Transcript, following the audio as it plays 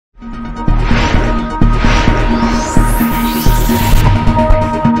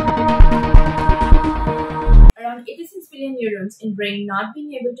neurons in brain not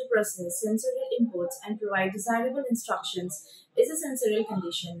being able to process sensorial inputs and provide desirable instructions is a sensorial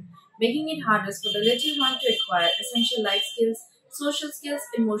condition, making it hardest for the little one to acquire essential life skills, social skills,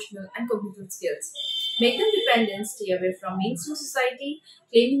 emotional and cognitive skills. Make them dependent, stay away from mainstream society,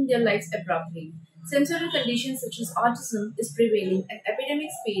 claiming their lives abruptly. Sensorial conditions such as autism is prevailing at epidemic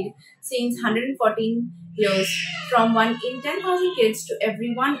speed since 114 years, from 1 in 10,000 kids to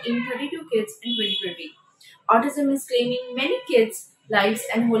every 1 in 32 kids in 2020. Autism is claiming many kids' lives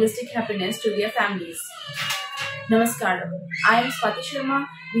and holistic happiness to their families. Namaskaram. I am SWATI Sharma,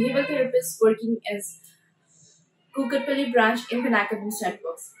 behavioral therapist working as Kukatpally branch in Pinnacle Blooms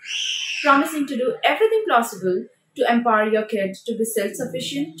Network, promising to do everything possible to empower your kid to be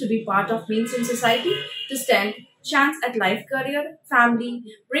self-sufficient, to be part of mainstream society, to stand chance at life, career, family,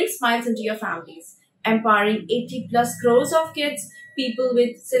 bring smiles into your families. Empowering 80 plus crores of kids, people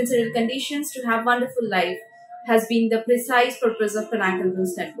with sensorial conditions to have wonderful life has been the precise purpose of Pinnacle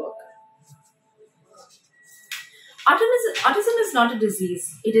Blooms Network. Autism is not a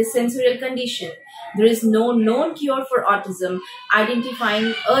disease, it is a sensorial condition. There is no known cure for autism.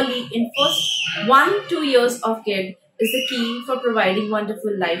 Identifying early in first 1-2 years of kid is the key for providing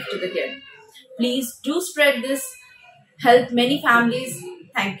wonderful life to the kid. Please do spread this, help many families.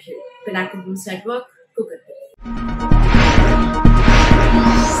 Thank you. Pinnacle Blooms Network, Kukatpally.